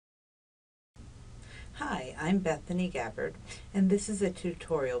Hi, I'm Bethany Gabbard, and this is a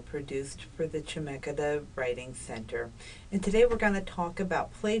tutorial produced for the Chemeketa Writing Center. And today we're going to talk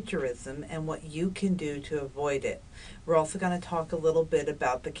about plagiarism and what you can do to avoid it. We're also going to talk a little bit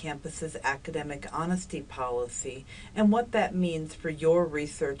about the campus's academic honesty policy and what that means for your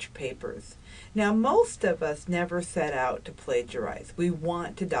research papers. Now, most of us never set out to plagiarize. We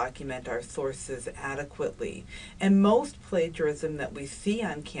want to document our sources adequately, and most plagiarism that we see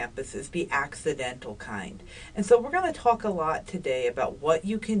on campus is the accidental kind. And so we're going to talk a lot today about what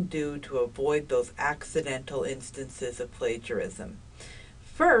you can do to avoid those accidental instances of plagiarism.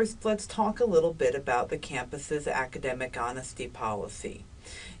 First, let's talk a little bit about the campus's academic honesty policy.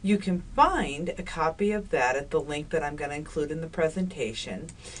 You can find a copy of that at the link that I'm going to include in the presentation,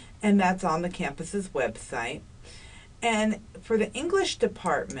 and that's on the campus's website. And for the English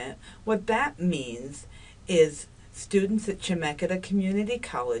department, what that means is students at Chemeketa Community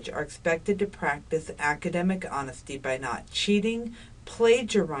College are expected to practice academic honesty by not cheating,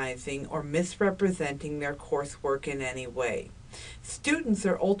 plagiarizing, or misrepresenting their coursework in any way. Students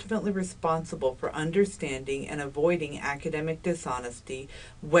are ultimately responsible for understanding and avoiding academic dishonesty,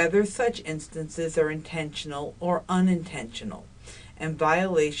 whether such instances are intentional or unintentional, and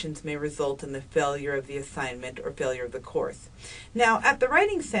violations may result in the failure of the assignment or failure of the course. Now, at the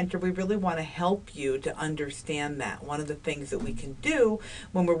Writing Center, we really want to help you to understand that. One of the things that we can do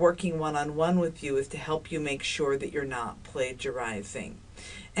when we're working one-on-one with you is to help you make sure that you're not plagiarizing.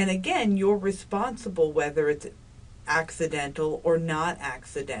 And again, you're responsible whether it's accidental or not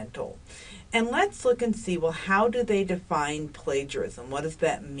accidental. And let's look and see, well, how do they define plagiarism? What does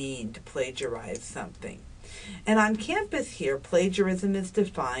that mean to plagiarize something? And on campus here, plagiarism is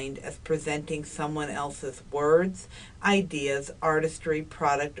defined as presenting someone else's words, ideas, artistry,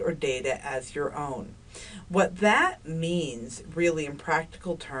 product, or data as your own. What that means, really in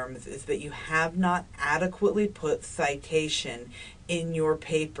practical terms, is that you have not adequately put citation in your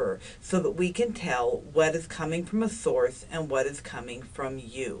paper so that we can tell what is coming from a source and what is coming from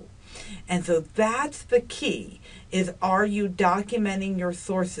you. And so that's the key, is are you documenting your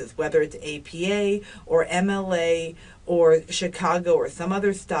sources, whether it's APA or MLA or Chicago or some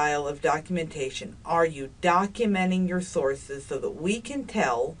other style of documentation. Are you documenting your sources so that we can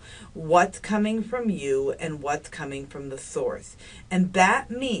tell what's coming from you and what's coming from the source? And that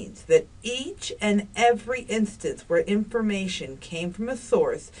means that each and every instance where information came from a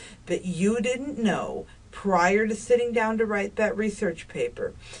source that you didn't know prior to sitting down to write that research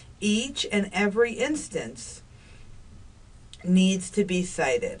paper, each and every instance needs to be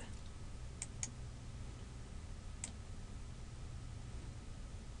cited.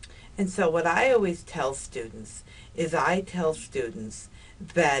 And so what I always tell students is I tell students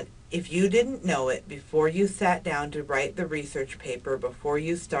that if you didn't know it before you sat down to write the research paper, before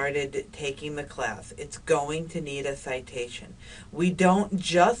you started taking the class, it's going to need a citation. We don't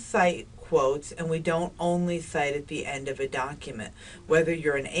just cite quotes, and we don't only cite at the end of a document. Whether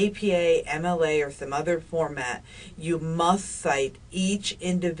you're an APA, MLA, or some other format, you must cite each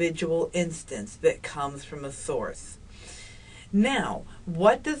individual instance that comes from a source. Now,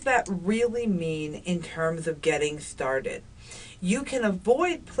 what does that really mean in terms of getting started? You can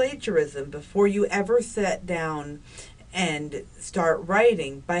avoid plagiarism before you ever sit down and start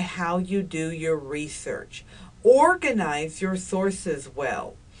writing by how you do your research. Organize your sources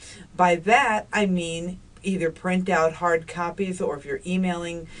well. By that, I mean either print out hard copies, or if you're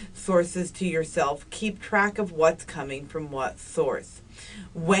emailing sources to yourself, keep track of what's coming from what source.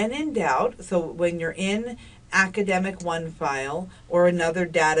 When in doubt, so when you're in Academic One file or another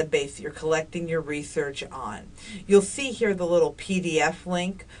database that you're collecting your research on, you'll see here the little PDF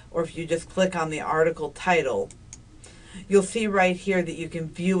link, or if you just click on the article title, you'll see right here that you can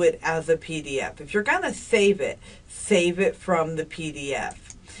view it as a PDF. If you're going to save it from the PDF.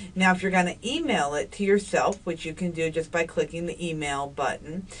 Now, if you're going to email it to yourself, which you can do just by clicking the email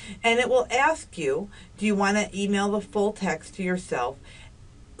button, and it will ask you, do you want to email the full text to yourself?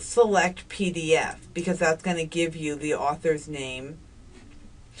 Select PDF, because that's going to give you the author's name,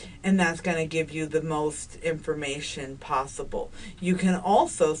 and that's going to give you the most information possible. You can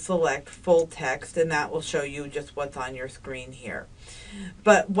also select full text, and that will show you just what's on your screen here.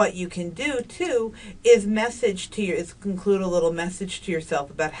 But what you can do too is include a little message to yourself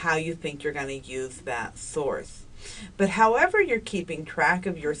about how you think you're going to use that source. But however you're keeping track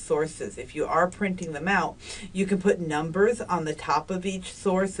of your sources, if you are printing them out, you can put numbers on the top of each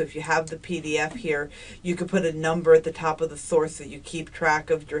source. So if you have the PDF here, you could put a number at the top of the source so you keep track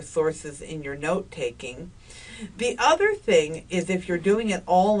of your sources in your note-taking. The other thing is, if you're doing it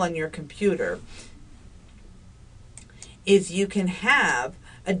all on your computer, is you can have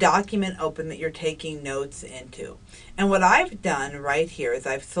a document open that you're taking notes into. And what I've done right here is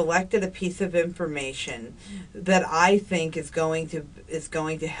I've selected a piece of information that I think is going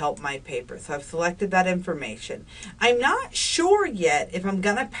to help my paper. So I've selected that information. I'm not sure yet if I'm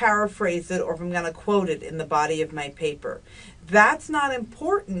going to paraphrase it or if I'm going to quote it in the body of my paper. That's not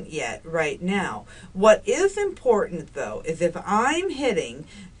important yet right now. What is important though is if I'm hitting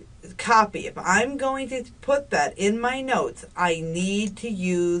copy, if I'm going to put that in my notes, I need to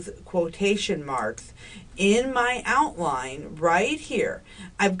use quotation marks in my outline right here.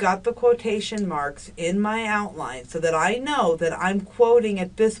 I've got the quotation marks in my outline so that I know that I'm quoting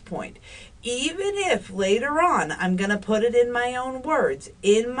at this point. Even if later on I'm going to put it in my own words,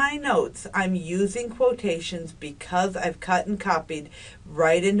 in my notes, I'm using quotations because I've cut and copied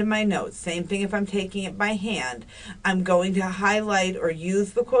right into my notes. Same thing if I'm taking it by hand. I'm going to highlight or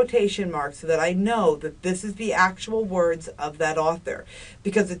use the quotation marks so that I know that this is the actual words of that author.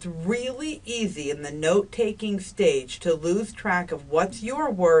 Because it's really easy in the note-taking stage to lose track of what's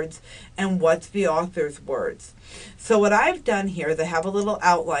your words and what's the author's words. So what I've done here is I have a little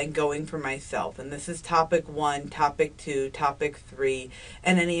outline going for myself, and this is topic 1, topic 2, topic 3,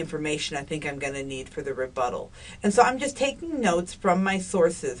 and any information I think I'm going to need for the rebuttal. And so I'm just taking notes from my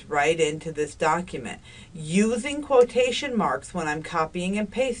sources right into this document, using quotation marks when I'm copying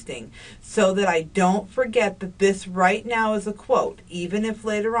and pasting so that I don't forget that this right now is a quote, even if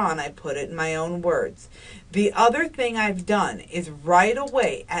later on I put it in my own words. The other thing I've done is right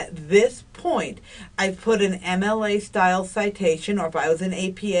away at this point, I've put an MLA style citation, or if I was in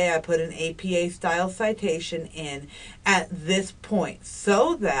APA, I put an APA style citation in at this point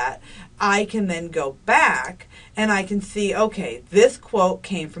so that I can then go back and I can see, okay, this quote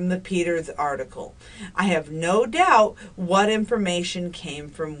came from the Peters article. I have no doubt what information came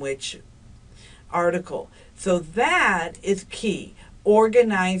from which article. So that is key.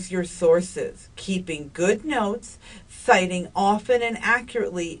 Organize your sources, keeping good notes, citing often and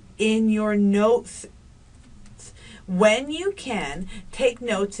accurately in your notes. When you can, take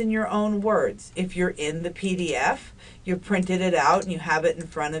notes in your own words. If you're in the PDF, you printed it out and you have it in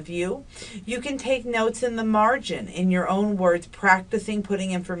front of you. You can take notes in the margin in your own words, practicing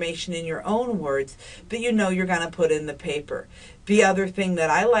putting information in your own words that you know you're going to put in the paper. The other thing that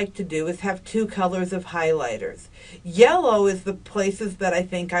I like to do is have 2 colors of highlighters. Yellow is the places that I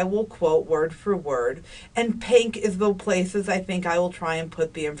think I will quote word for word, and pink is the places I think I will try and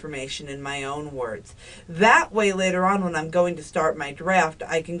put the information in my own words. That way later on when I'm going to start my draft,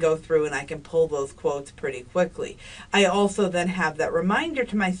 I can go through and I can pull those quotes pretty quickly. I also then have that reminder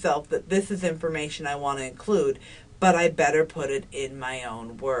to myself that this is information I want to include, but I better put it in my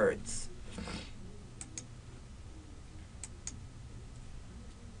own words.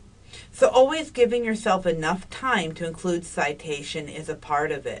 So always giving yourself enough time to include citation is a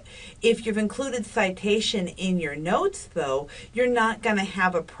part of it. If you've included citation in your notes, though, you're not going to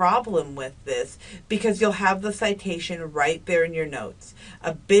have a problem with this because you'll have the citation right there in your notes.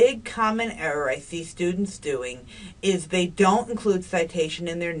 A big common error I see students doing is they don't include citation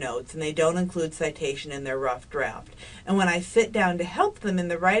in their notes and they don't include citation in their rough draft. And when I sit down to help them in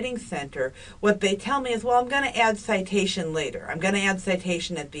the Writing Center, what they tell me is, well, I'm going to add citation later. I'm going to add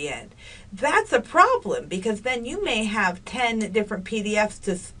citation at the end. That's a problem because then you may have 10 different PDFs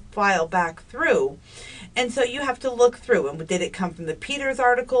to file back through. And so you have to look through. And did it come from the Peters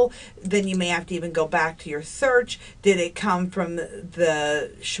article? Then you may have to even go back to your search. Did it come from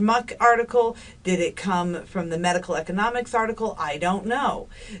the Schmuck article? Did it come from the medical economics article? I don't know.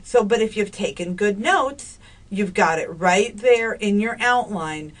 So, but if you've taken good notes, you've got it right there in your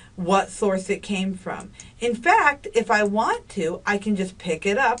outline what source it came from. In fact, if I want to, I can just pick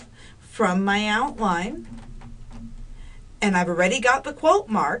it up from my outline, and I've already got the quote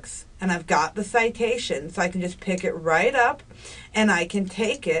marks and I've got the citation, so I can just pick it right up and I can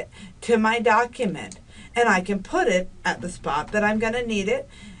take it to my document and I can put it at the spot that I'm going to need it.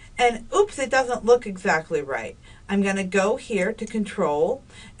 And oops, it doesn't look exactly right. I'm going to go here to Control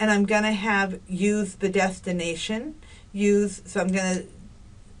and I'm going to have use the destination, so I'm going to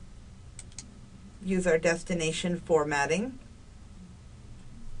use our destination formatting.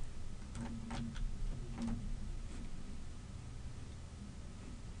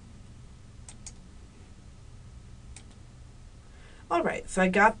 All right, so I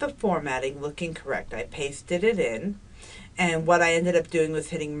got the formatting looking correct. I pasted it in, and what I ended up doing was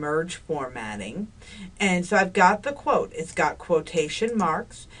hitting merge formatting. And so I've got the quote. It's got quotation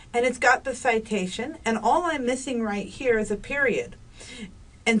marks, and it's got the citation, and all I'm missing right here is a period.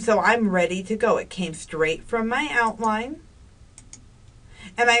 And so I'm ready to go. It came straight from my outline,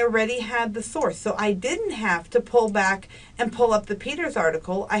 and I already had the source. So I didn't have to pull back and pull up the Peters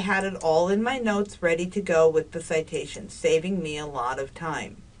article. I had it all in my notes ready to go with the citation, saving me a lot of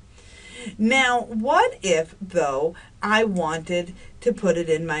time. Now, what if, though, I wanted to put it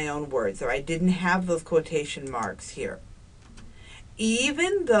in my own words, or I didn't have those quotation marks here?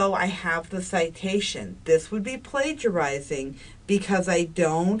 Even though I have the citation, this would be plagiarizing because I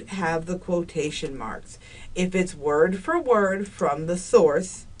don't have the quotation marks. If it's word for word from the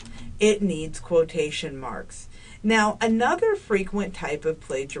source, it needs quotation marks. Now, another frequent type of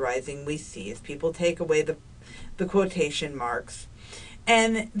plagiarizing we see is people take away the quotation marks,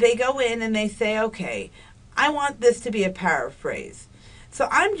 and they go in and they say, okay, I want this to be a paraphrase. So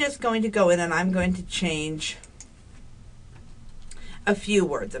I'm just going to go in and I'm going to change a few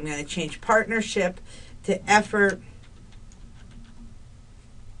words. I'm going to change partnership to effort,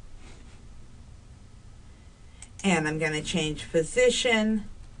 and I'm going to change physician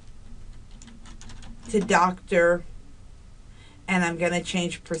to doctor, and I'm going to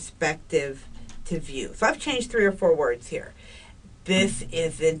change perspective to view. So I've changed 3 or 4 words here. This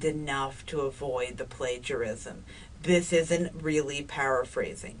isn't enough to avoid the plagiarism. This isn't really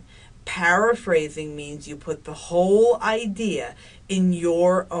paraphrasing. Paraphrasing means you put the whole idea in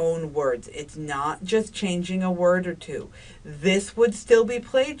your own words. It's not just changing a word or two. This would still be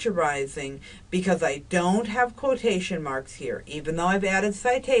plagiarizing because I don't have quotation marks here. Even though I've added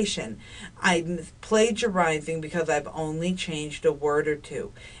citation, I'm plagiarizing because I've only changed a word or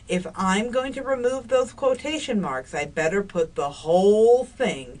two. If I'm going to remove those quotation marks, I better put the whole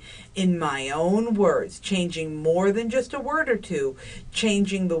thing in my own words, changing more than just a word or two,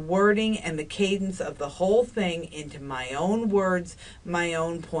 changing the wording and the cadence of the whole thing into my own words, my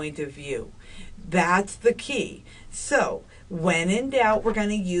own point of view. That's the key. So, when in doubt, we're going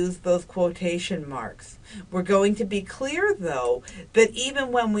to use those quotation marks. We're going to be clear, though, that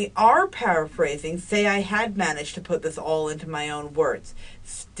even when we are paraphrasing, say I had managed to put this all into my own words,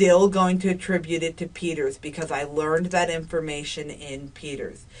 still going to attribute it to Peters because I learned that information in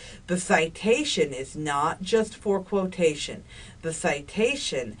Peters. The citation is not just for quotation. The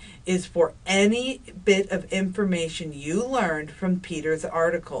citation is for any bit of information you learned from Peters'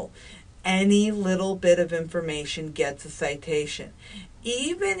 article. Any little bit of information gets a citation.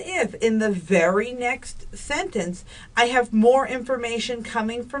 Even if in the very next sentence I have more information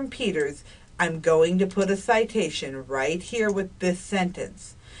coming from Peters, I'm going to put a citation right here with this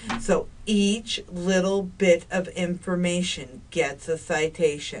sentence. So each little bit of information gets a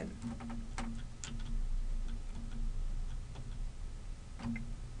citation.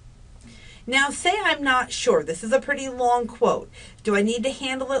 Now, say I'm not sure. This is a pretty long quote. Do I need to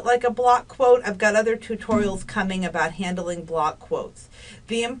handle it like a block quote? I've got other tutorials coming about handling block quotes.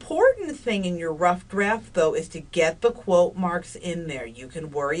 The important thing in your rough draft, though, is to get the quote marks in there. You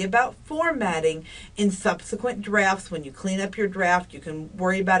can worry about formatting in subsequent drafts. When you clean up your draft, you can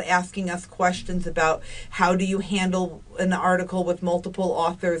worry about asking us questions about how do you handle an article with multiple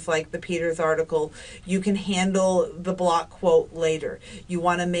authors like the Peters article. You can handle the block quote later. You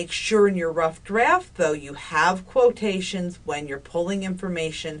want to make sure in your rough draft, though, you have quotations when you're pulling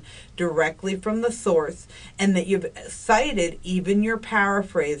information directly from the source, and that you've cited even your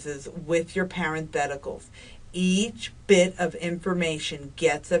paraphrases with your parentheticals. Each bit of information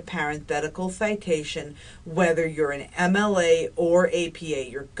gets a parenthetical citation, whether you're an MLA or APA.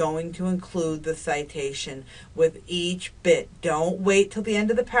 You're going to include the citation with each bit. Don't wait till the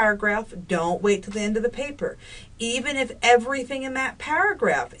end of the paragraph. Don't wait till the end of the paper. Even if everything in that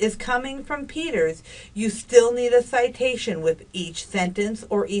paragraph is coming from Peters, you still need a citation with each sentence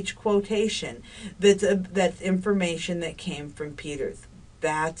or each quotation that's information that came from Peters.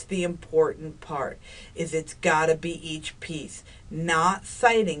 That's the important part, is it's got to be each piece. Not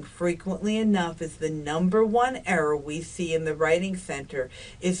citing frequently enough is the number one error we see in the Writing Center,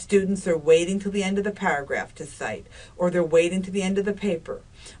 is students are waiting till the end of the paragraph to cite, or they're waiting to the end of the paper,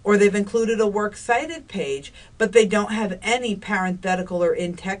 or they've included a works cited page, but they don't have any parenthetical or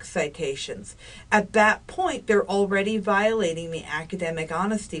in-text citations. At that point, they're already violating the academic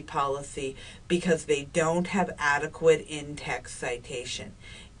honesty policy because they don't have adequate in-text citation.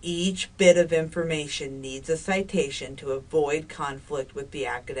 Each bit of information needs a citation to avoid conflict with the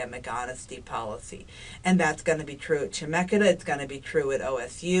academic honesty policy. And that's going to be true at Chemeketa, it's going to be true at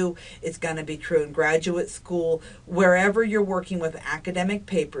OSU, it's going to be true in graduate school. Wherever you're working with academic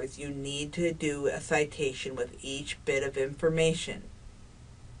papers, you need to do a citation with each bit of information.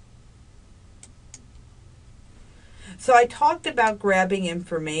 So I talked about grabbing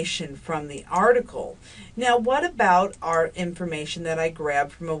information from the article. Now, what about our information that I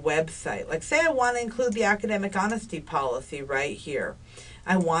grabbed from a website? Like, say I want to include the academic honesty policy right here.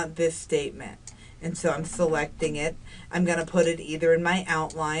 I want this statement. And so I'm selecting it. I'm going to put it either in my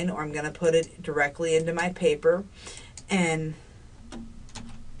outline or I'm going to put it directly into my paper. And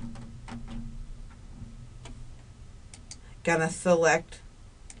going to select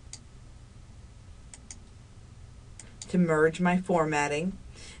to merge my formatting.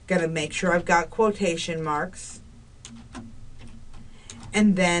 Going to make sure I've got quotation marks.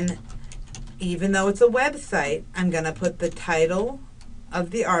 And then, even though it's a website, I'm going to put the title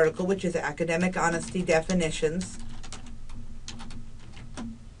of the article, which is Academic Honesty Definitions,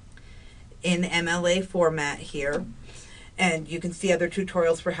 in MLA format here. And you can see other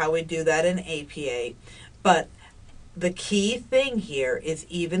tutorials for how we do that in APA. But the key thing here is,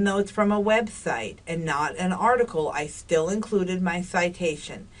 even though it's from a website and not an article, I still included my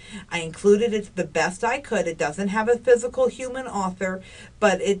citation. I included it the best I could. It doesn't have a physical human author,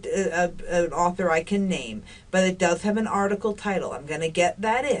 but an author I can name. But it does have an article title. I'm going to get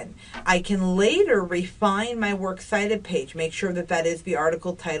that in. I can later refine my works cited page, make sure that that is the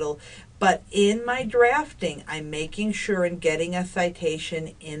article title. But in my drafting, I'm making sure and getting a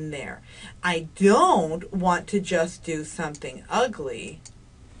citation in there. I don't want to just do something ugly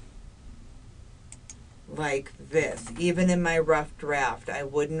like this. Even in my rough draft, I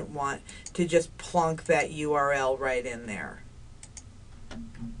wouldn't want to just plunk that URL right in there,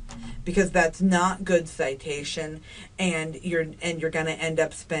 because that's not good citation, and you're going to end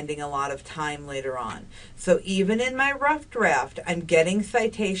up spending a lot of time later on. So even in my rough draft, I'm getting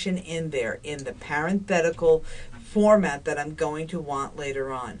citation in there in the parenthetical format that I'm going to want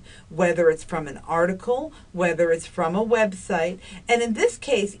later on, whether it's from an article, whether it's from a website. And in this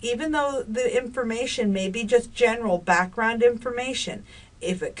case, even though the information may be just general background information,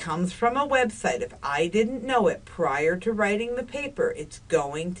 if it comes from a website, if I didn't know it prior to writing the paper, it's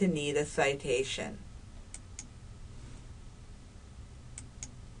going to need a citation.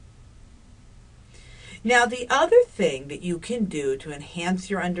 Now, the other thing that you can do to enhance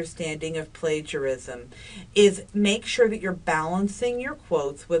your understanding of plagiarism is make sure that you're balancing your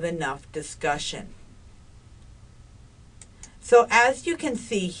quotes with enough discussion. So as you can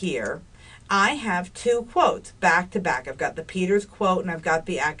see here, I have two quotes back to back. I've got the Peters quote and I've got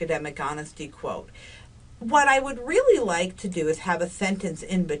the Academic Honesty quote. What I would really like to do is have a sentence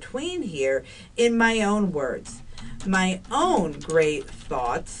in between here in my own words. My own great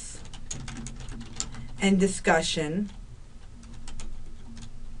thoughts and discussion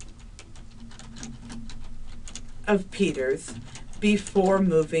of Peters before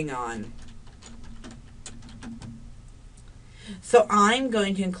moving on. So I'm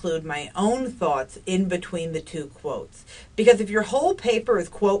going to include my own thoughts in between the two quotes. Because if your whole paper is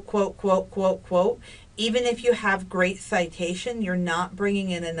quote, quote, quote, quote, quote, even if you have great citation, you're not bringing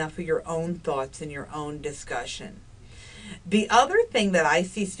in enough of your own thoughts and your own discussion. The other thing that I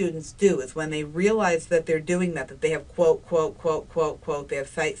see students do is when they realize that they're doing that they have quote, quote, quote, quote, quote, they have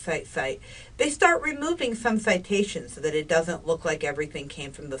cite, cite, cite, they start removing some citations so that it doesn't look like everything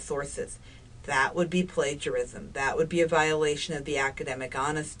came from the sources. That would be plagiarism. That would be a violation of the academic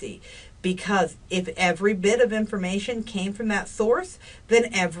honesty. Because if every bit of information came from that source, then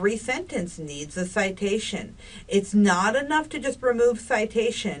every sentence needs a citation. It's not enough to just remove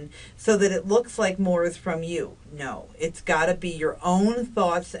citation so that it looks like more is from you. No, it's got to be your own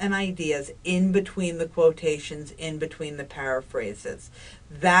thoughts and ideas in between the quotations, in between the paraphrases.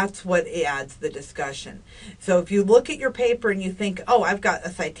 That's what adds the discussion. So if you look at your paper and you think, oh, I've got a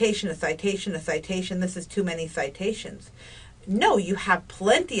citation, a citation, a citation, this is too many citations. No, you have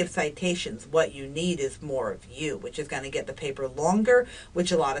plenty of citations. What you need is more of you, which is going to get the paper longer,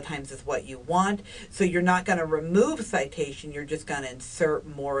 which a lot of times is what you want. So you're not going to remove citation, you're just going to insert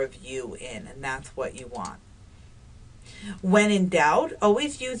more of you in, and that's what you want. When in doubt,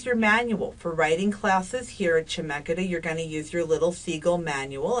 always use your manual. For writing classes here at Chemeketa, you're going to use your Little Seagull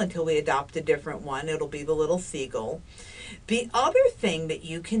manual. Until we adopt a different one, it'll be the Little Seagull. The other thing that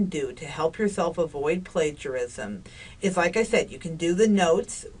you can do to help yourself avoid plagiarism is, like I said, you can do the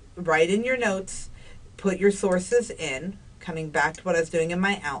notes, write in your notes, put your sources in, coming back to what I was doing in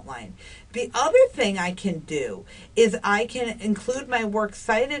my outline. The other thing I can do is I can include my works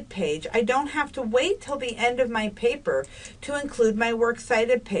cited page. I don't have to wait till the end of my paper to include my works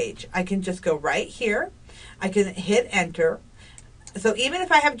cited page. I can just go right here. I can hit enter. So even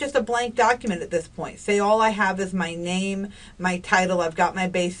if I have just a blank document at this point, say all I have is my name, my title, I've got my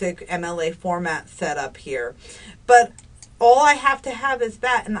basic MLA format set up here, but all I have to have is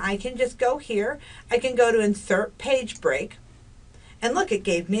that, and I can just go here, I can go to insert page break, and look, it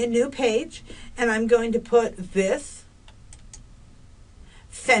gave me a new page, and I'm going to put this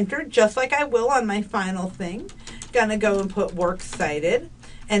centered just like I will on my final thing. Gonna go and put works cited.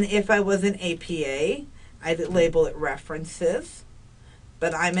 And if I was an APA, I'd label it references,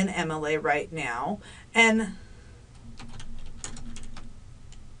 but I'm an MLA right now, and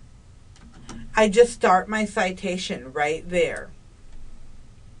I just start my citation right there.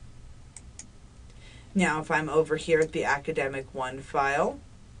 Now, if I'm over here at the Academic 1 file,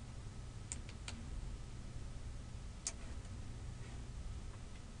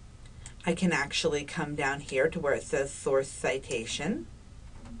 I can actually come down here to where it says source citation.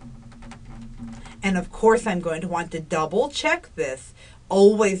 And of course, I'm going to want to double check this.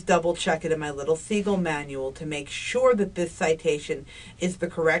 Always double check it in my little Siegel manual to make sure that this citation is the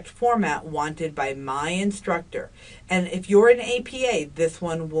correct format wanted by my instructor. And if you're an APA, this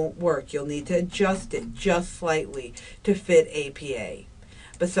one won't work. You'll need to adjust it just slightly to fit APA.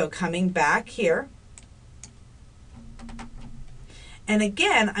 But so coming back here, and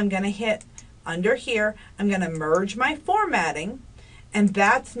again, I'm going to hit under here, I'm going to merge my formatting, and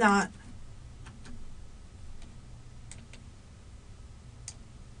that's not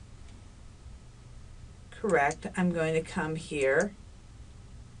correct. I'm going to come here,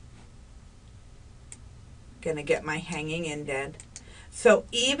 going to get my hanging indent. So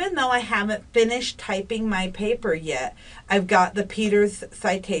even though I haven't finished typing my paper yet, I've got the Peters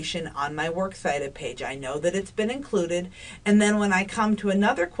citation on my works cited page. I know that it's been included, and then when I come to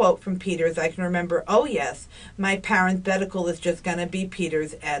another quote from Peters, I can remember, oh yes, my parenthetical is just going to be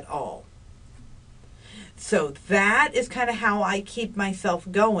Peters et al. So that is kind of how I keep myself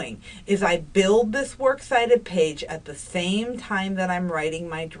going, is I build this works cited page at the same time that I'm writing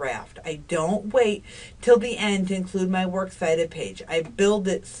my draft. I don't wait till the end to include my works cited page. I build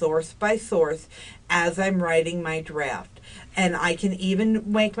it source by source as I'm writing my draft. And I can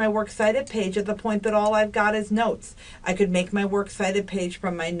even make my works cited page at the point that all I've got is notes. I could make my works cited page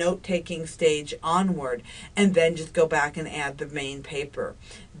from my note-taking stage onward and then just go back and add the main paper.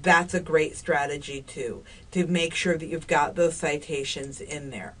 That's a great strategy too, to make sure that you've got those citations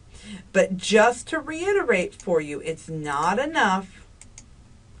in there. But just to reiterate for you, it's not enough.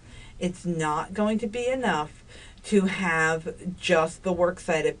 It's not going to be enough to have just the works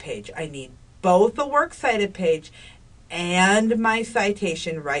cited page. I need both the works cited page and my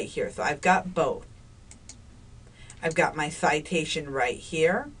citation right here. So I've got both. I've got my citation right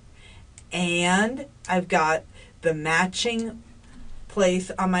here, and I've got the matching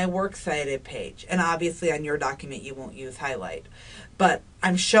place on my works cited page. And obviously on your document you won't use highlight. But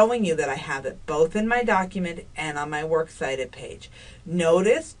I'm showing you that I have it both in my document and on my works cited page.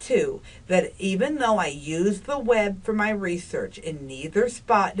 Notice too that even though I used the web for my research, in neither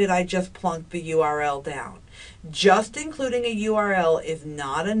spot did I just plunk the URL down. Just including a URL is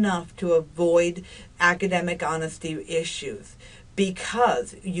not enough to avoid academic honesty issues,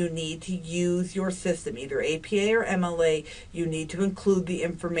 because you need to use your system, either APA or MLA. You need to include the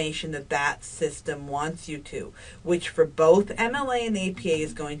information that that system wants you to, which for both MLA and APA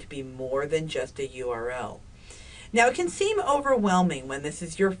is going to be more than just a URL. Now, it can seem overwhelming when this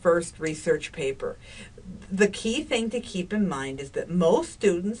is your first research paper. The key thing to keep in mind is that most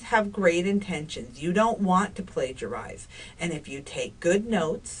students have great intentions. You don't want to plagiarize. And if you take good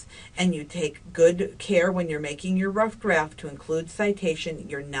notes and you take good care when you're making your rough draft to include citation,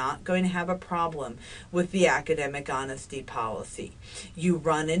 you're not going to have a problem with the academic honesty policy. You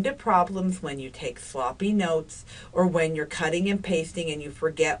run into problems when you take sloppy notes or when you're cutting and pasting and you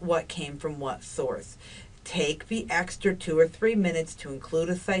forget what came from what source. Take the extra 2 or 3 minutes to include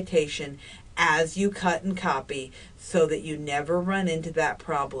a citation as you cut and copy so that you never run into that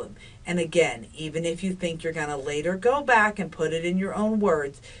problem. And again, even if you think you're going to later go back and put it in your own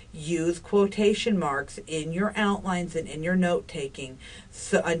words, use quotation marks in your outlines and in your note taking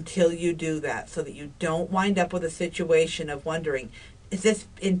until you do that, so that you don't wind up with a situation of wondering, is this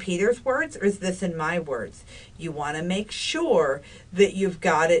in Peter's words or is this in my words? You want to make sure that you've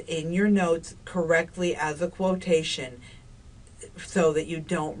got it in your notes correctly as a quotation, so that you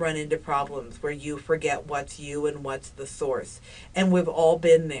don't run into problems where you forget what's you and what's the source. And we've all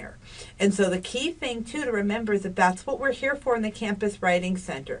been there. And so the key thing too to remember is that that's what we're here for in the Campus Writing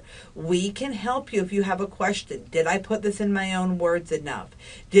Center. We can help you if you have a question. Did I put this in my own words enough?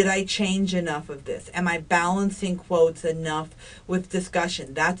 Did I change enough of this? Am I balancing quotes enough with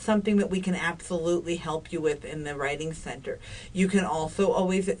discussion? That's something that we can absolutely help you with in the Writing Center. You can also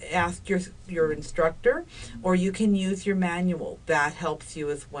always ask your instructor, or you can use your manual. That helps you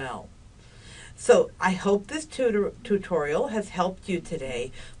as well. So I hope this tutorial has helped you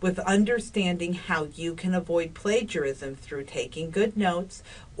today with understanding how you can avoid plagiarism through taking good notes,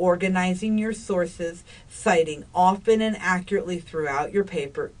 organizing your sources, citing often and accurately throughout your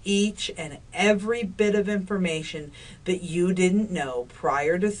paper each and every bit of information that you didn't know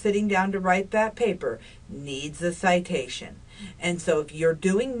prior to sitting down to write that paper needs a citation. And so if you're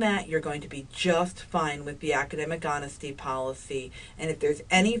doing that, you're going to be just fine with the academic honesty policy. And if there's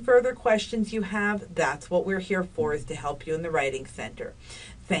any further questions you have, that's what we're here for, is to help you in the Writing Center.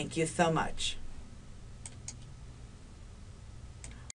 Thank you so much.